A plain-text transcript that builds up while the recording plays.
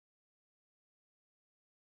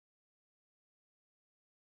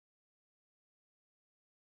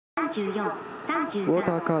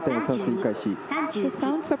Water curtain 散水開始。 The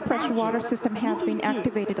sound suppression water system has been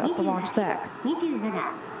activated at the launch deck.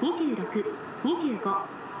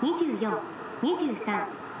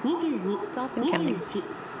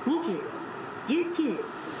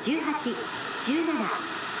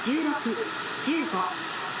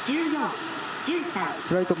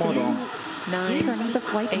 フライトモードオン。 Turning the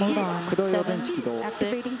flight mode on. 駆動用電池起動。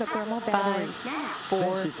 Activating the thermal batteries. 全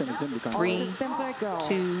システム準備完了。 All systems are go.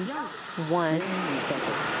 2, 1. We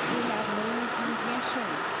have main ignition.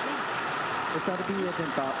 SRBA 点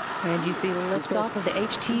火。 And you see liftoff of the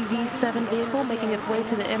HTV-7 vehicle making its way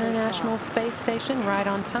to the International Space Station right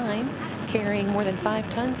on time, carrying more than 5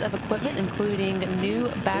 tons of equipment, including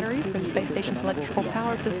new batteries for the space station's electrical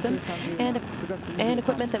power system and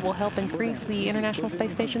equipment that will help increase the International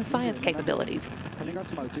Space Station's science capabilities. 種子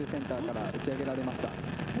島宇宙センターから打ち上げられました。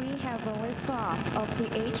 We have a liftoff of the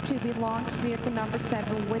H-IIB launch vehicle number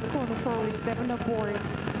 7 with Kounotori7 aboard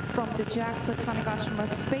from the JAXA Tanegashima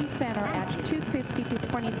Space Center at 2:50 to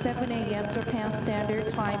 27 a.m. Japan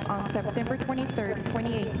Standard Time on September 23rd,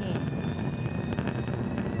 2018.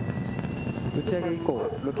 打ち上げ以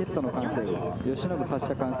降、ロケットの管制は吉信発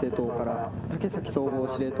射管制塔から竹崎総合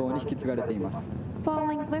司令塔に引き継がれています。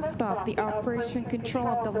 Following liftoff, the operation control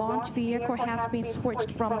of the launch vehicle has been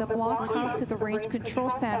switched from the blockhouse to the range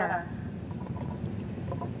control center.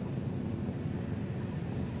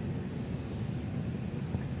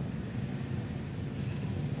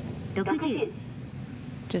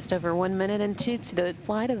 Just over 1 minute into the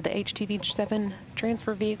flight of the HTV-7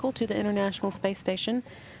 transfer vehicle to the International Space Station.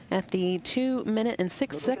 At the 2 minute and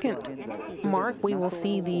 6 second mark, we will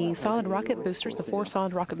see the solid rocket boosters, the 4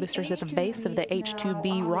 solid rocket boosters at the base of the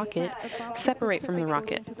H-IIB rocket, separate from the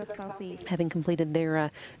rocket, having completed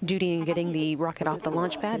their duty in getting the rocket off the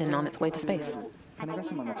launch pad and on its way to space. 種子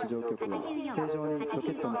島の地上局は正常にロ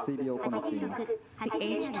ケットの追尾を行っています。 The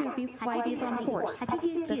H-IIB flight is on course.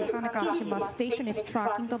 The Tanegashima station is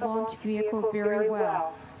tracking the launch vehicle very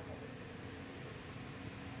well.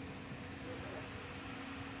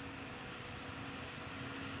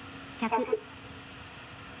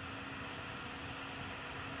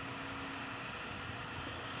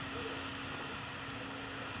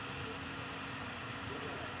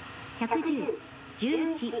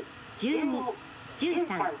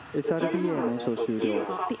 SRBA 燃焼終了。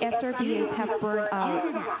 The SRBAs have burned out.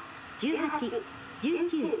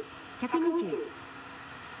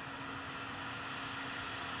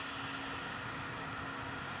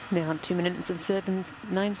 Now 2 minutes and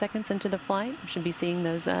 9 seconds into the flight, you should be seeing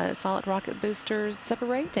those solid rocket boosters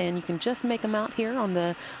separate, and you can just make them out here on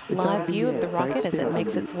the live view of the rocket as it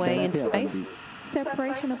makes its way into space.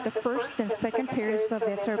 Separation of the first and second pairs of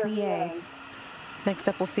SRBAs. Next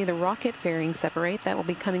up, we'll see the rocket fairing separate. That will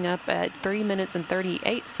be coming up at 3 minutes and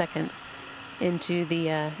 38 seconds into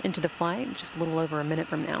the flight, just a little over a minute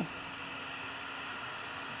from now.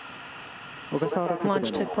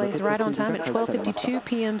 Launch took place right on time at 12:52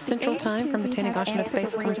 p.m. Central Time from the Tanegashima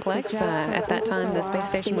Space Complex. At that time, the space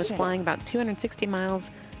station was flying about 262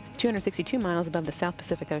 miles above the South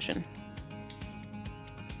Pacific Ocean.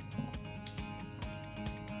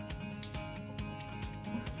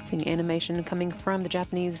 Seeing animation coming from the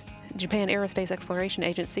Japan Aerospace Exploration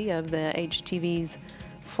Agency of the HTV's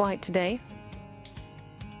flight today.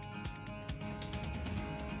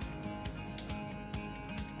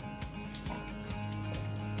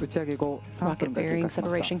 Rocket bearing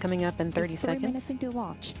separation coming up in 30 seconds.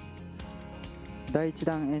 第1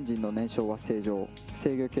段エンジンの燃焼は正常、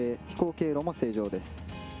制御系、飛行経路も正常です。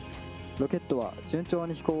ロケットは順調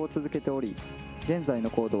に飛行を続けており、現在の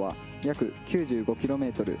高度は約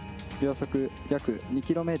 95km、秒速約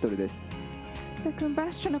 2km です。The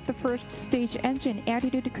combustion of the first stage engine,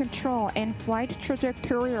 attitude control, and flight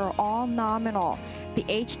trajectory are all nominal. The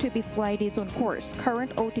H-IIB flight is on course.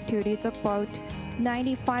 Current altitude is about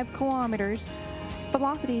 95 kilometers.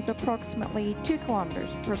 Velocity is approximately 2 kilometers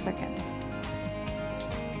per second.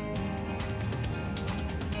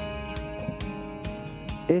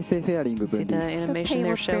 See the animation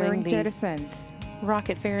there showing the jettisons.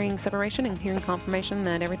 rocket fairing separation and hearing confirmation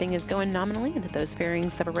that everything is going nominally and that those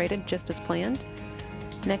fairings separated just as planned.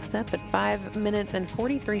 Next up, at 5 minutes and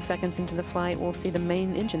 43 seconds into the flight, we'll see the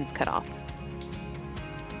main engines cut off.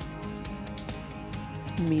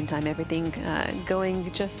 In the meantime, everything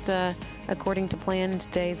going just according to plan.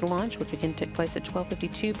 Today's launch, which again took place at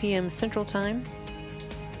 12:52 p.m. Central Time.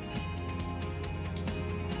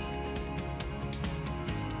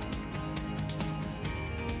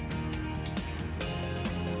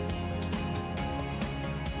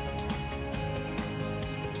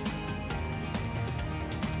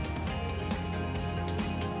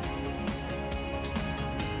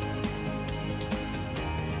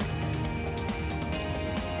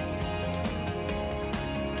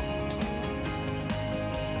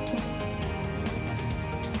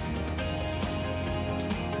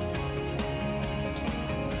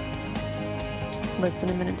 Less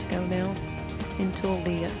than a minute to go now until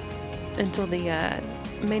the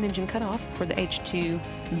main engine cutoff for the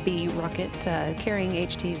H-IIB rocket carrying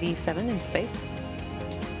HTV-7 in space.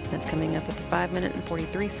 That's coming up at the 5 minute and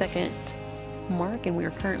 43 second mark, and we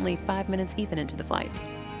are currently 5 minutes even into the flight.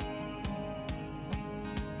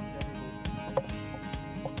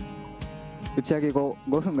 It's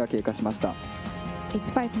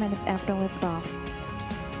 5 minutes after liftoff.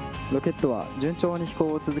 ロケットは順調に飛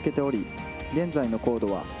行を続けており、現在の高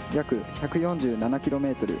度は約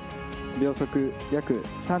 147km、秒速約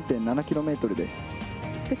 3.7km です。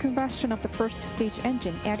The combustion of the first stage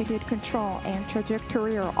engine, attitude control, and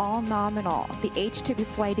trajectory are all nominal. The H-IIB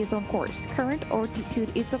flight is on course. Current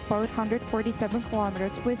altitude is about 147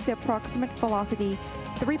 kilometers with the approximate velocity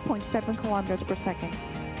 3.7 kilometers per second.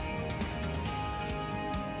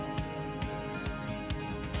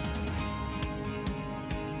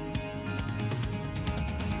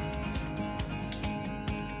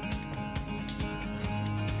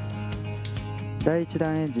第1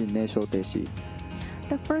段エンジン燃焼停止。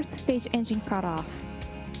 The first stage engine cut off.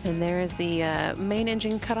 And there is the main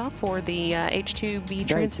engine cutoff for the H-IIB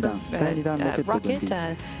transfer rocket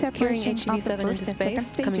carrying HTV-7 into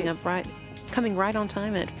space, coming right on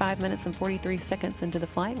time at 5 minutes and 43 seconds into the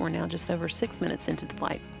flight. We're now just over 6 minutes into the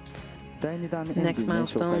flight. The next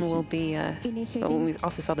milestone will be, we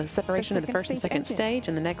also saw the separation of the first and second stage,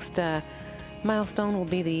 and the next milestone will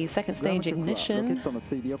be the second stage ignition. And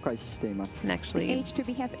actually, the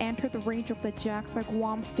H-IIB has entered the range of the JAXA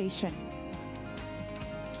Guam station.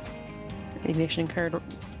 Ignition occurred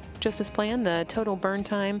just as planned. The total burn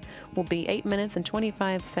time will be 8 minutes and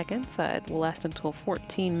 25 seconds. It will last until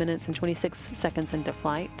 14 minutes and 26 seconds into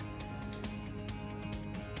flight.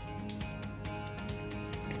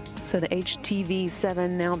 So the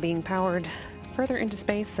HTV-7 now being powered further into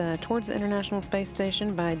space towards the International Space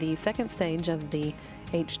Station by the second stage of the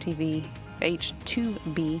H-IIB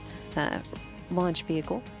launch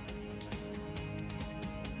vehicle.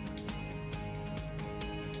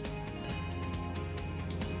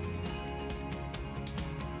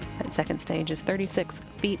 That second stage is 36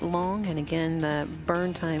 feet long, and again, the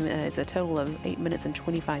burn time is a total of 8 minutes and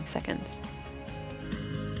 25 seconds.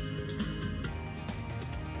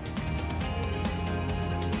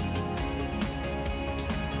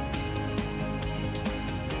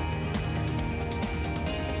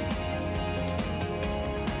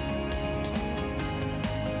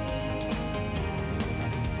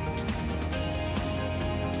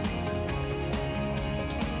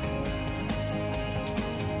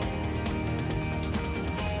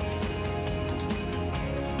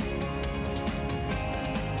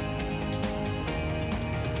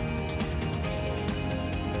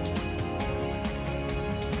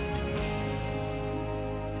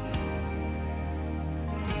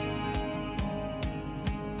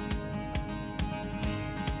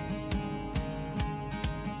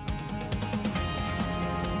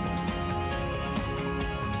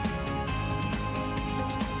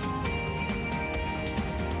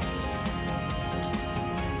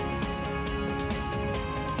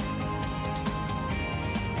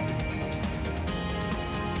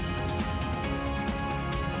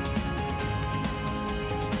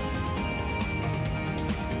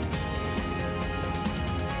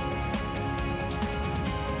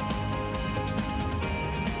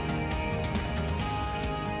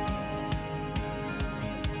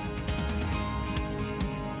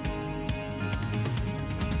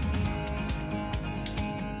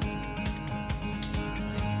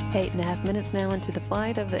 Eight and a half minutes now into the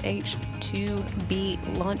flight of the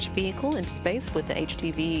H-IIB launch vehicle into space with the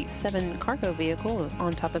HTV-7 cargo vehicle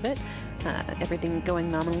on top of it. Everything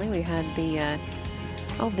going nominally. We had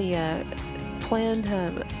all the planned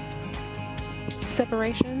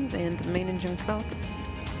separations and the main engine cutoff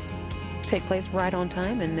take place right on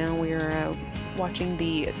time, and now we're watching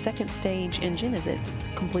the second stage engine as it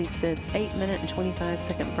completes its 8 minute and 25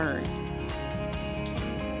 second burn.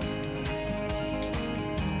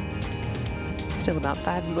 Still about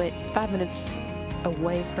 5 minutes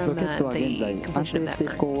away from the completion of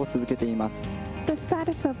that burn. The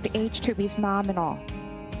status of the H-IIB is nominal.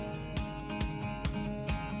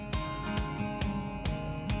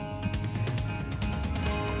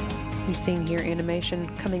 You're seeing here animation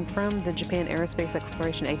coming from the Japan Aerospace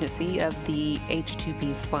Exploration Agency of the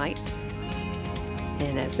H-IIB's flight,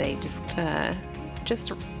 and as they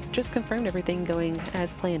just confirmed everything going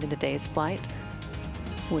as planned in today's flight,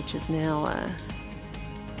 which is now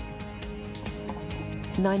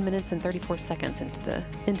 9 minutes and 34 seconds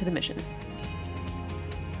into the mission.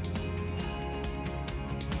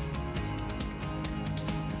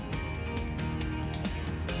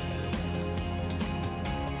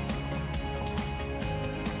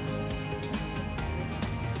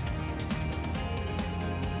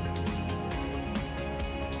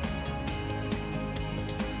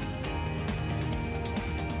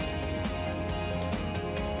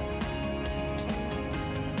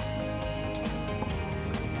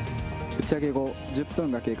 ち上げ後10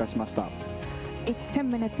分が経過しました。 It's 10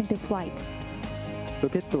 minutes into flight. ロ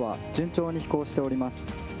ケットは順調に飛行しております。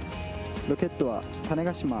ロケットは種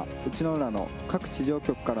子島内之浦の各地上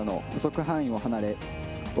局からの捕捉範囲を離れ、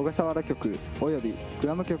小笠原局およびグ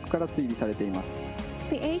アム局から追尾されています。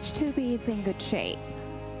 The H-IIB is in good shape.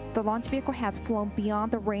 The launch vehicle has flown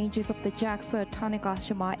beyond the ranges of the JAXA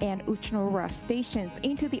Tanegashima and Uchinura stations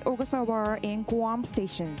into the Ogasawara and Guam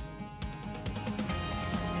stations.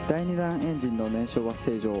 第2段エンジンの燃焼は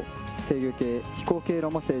正常、制御系飛行経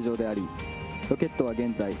路も正常であり、ロケットは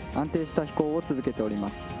現在安定した飛行を続けておりま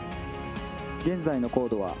す。現在の高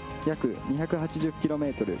度は約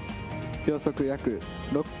 280km、 秒速約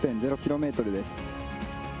 6.0km です。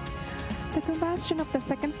 The combustion of the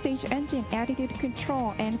second stage engine, attitude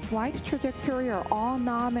control, and flight trajectory are all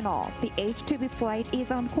nominal. The H-IIB flight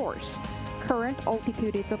is on course. Current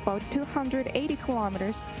altitude is about 280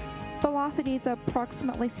 kilometers. Velocity is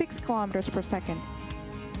approximately 6 kilometers per second.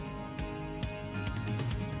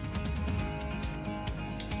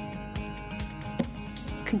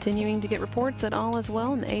 Continuing to get reports that all is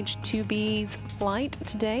well in the H-IIB's flight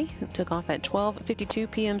today. It took off at 12:52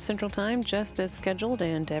 p.m. Central Time, just as scheduled,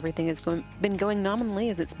 and everything has been going nominally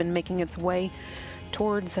as it's been making its way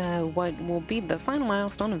towards what will be the final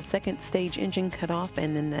milestone of the second stage engine cutoff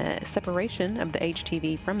and then the separation of the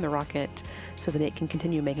HTV from the rocket so that it can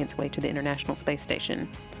continue making its way to the International Space Station.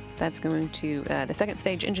 That's going to, the second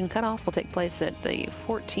stage engine cutoff will take place at the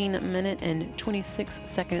 14-minute and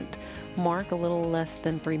 26-second mark, a little less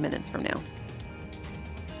than 3 minutes from now.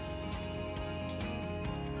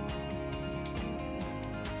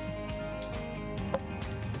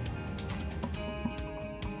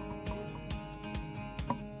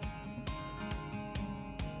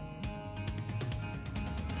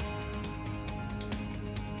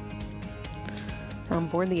 On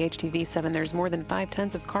board the HTV-7, there's more than 5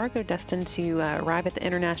 tons of cargo destined to arrive at the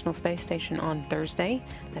International Space Station on Thursday.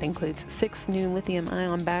 That includes 6 new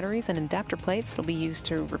lithium-ion batteries and adapter plates that will be used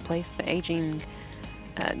to replace the aging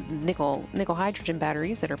nickel-hydrogen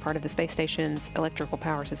batteries that are part of the space station's electrical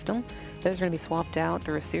power system. Those are going to be swapped out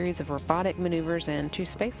through a series of robotic maneuvers and 2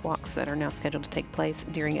 spacewalks that are now scheduled to take place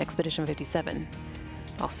during Expedition 57.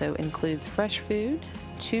 Also includes fresh food,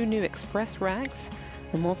 2 new express racks,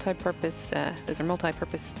 those are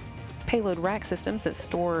multi-purpose payload rack systems that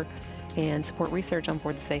store and support research on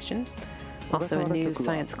board the station. Also a new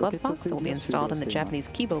science glove box that will be installed in the Japanese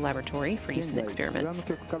Kibo laboratory for use in experiments.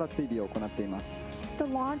 The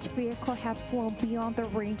launch vehicle has flown beyond the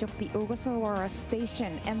range of the Ogasawara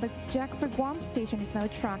station, and the JAXA Guam station is now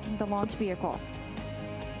tracking the launch vehicle.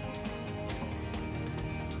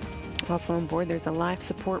 Also on board, there's a life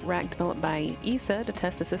support rack developed by ESA to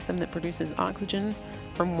test a system that produces oxygen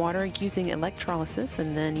from water using electrolysis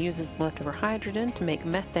and then uses leftover hydrogen to make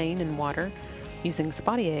methane in water using a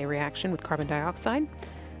Spatier reaction with carbon dioxide,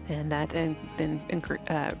 and that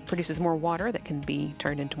then produces more water that can be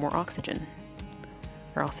turned into more oxygen.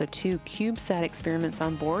 There are also 2 CubeSat experiments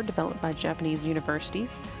on board developed by Japanese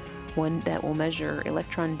universities, one that will measure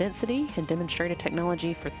electron density and demonstrate a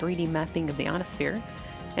technology for 3D mapping of the ionosphere,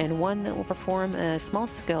 and one that will perform a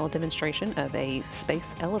small-scale demonstration of a space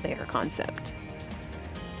elevator concept.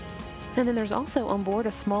 And then there's also on board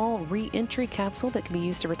a small re-entry capsule that can be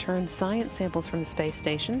used to return science samples from the space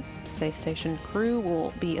station. The space station crew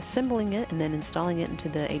will be assembling it and then installing it into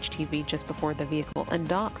the HTV just before the vehicle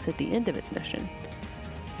undocks at the end of its mission.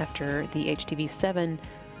 After the HTV-7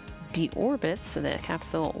 deorbits, the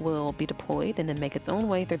capsule will be deployed and then make its own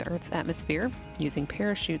way through the Earth's atmosphere using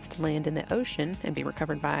parachutes to land in the ocean and be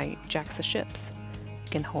recovered by JAXA ships.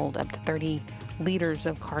 It can hold up to 30 liters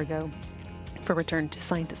of cargo for return to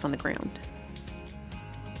scientists on the ground.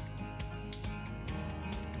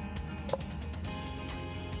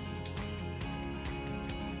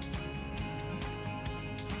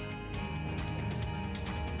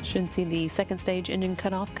 Should see the second stage engine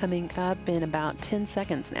cutoff coming up in about 10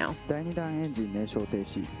 seconds now. 第2段エンジン燃焼停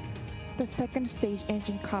止。 The second stage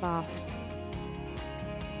engine cut off.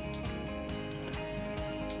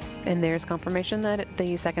 And there's confirmation that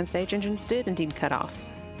the second stage engines did indeed cut off.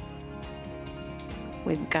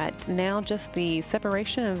 We've got now just the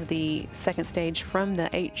separation of the second stage from the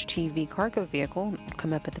HTV cargo vehicle. It'll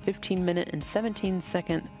come up at the 15-minute and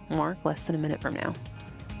 17-second mark, less than a minute from now.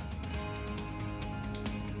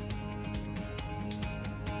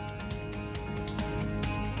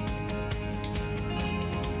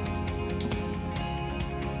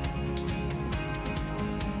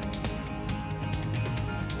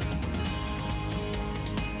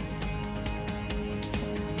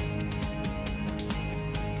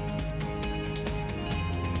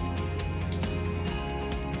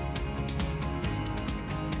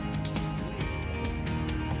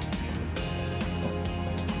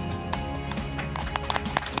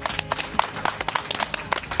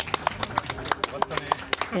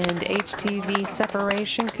 And HTV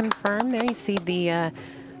separation confirmed. There you see the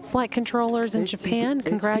flight controllers in Japan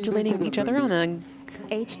congratulating each other on a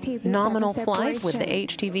nominal flight, with the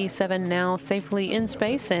HTV-7 now safely in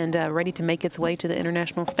space and ready to make its way to the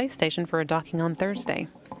International Space Station for a docking on Thursday.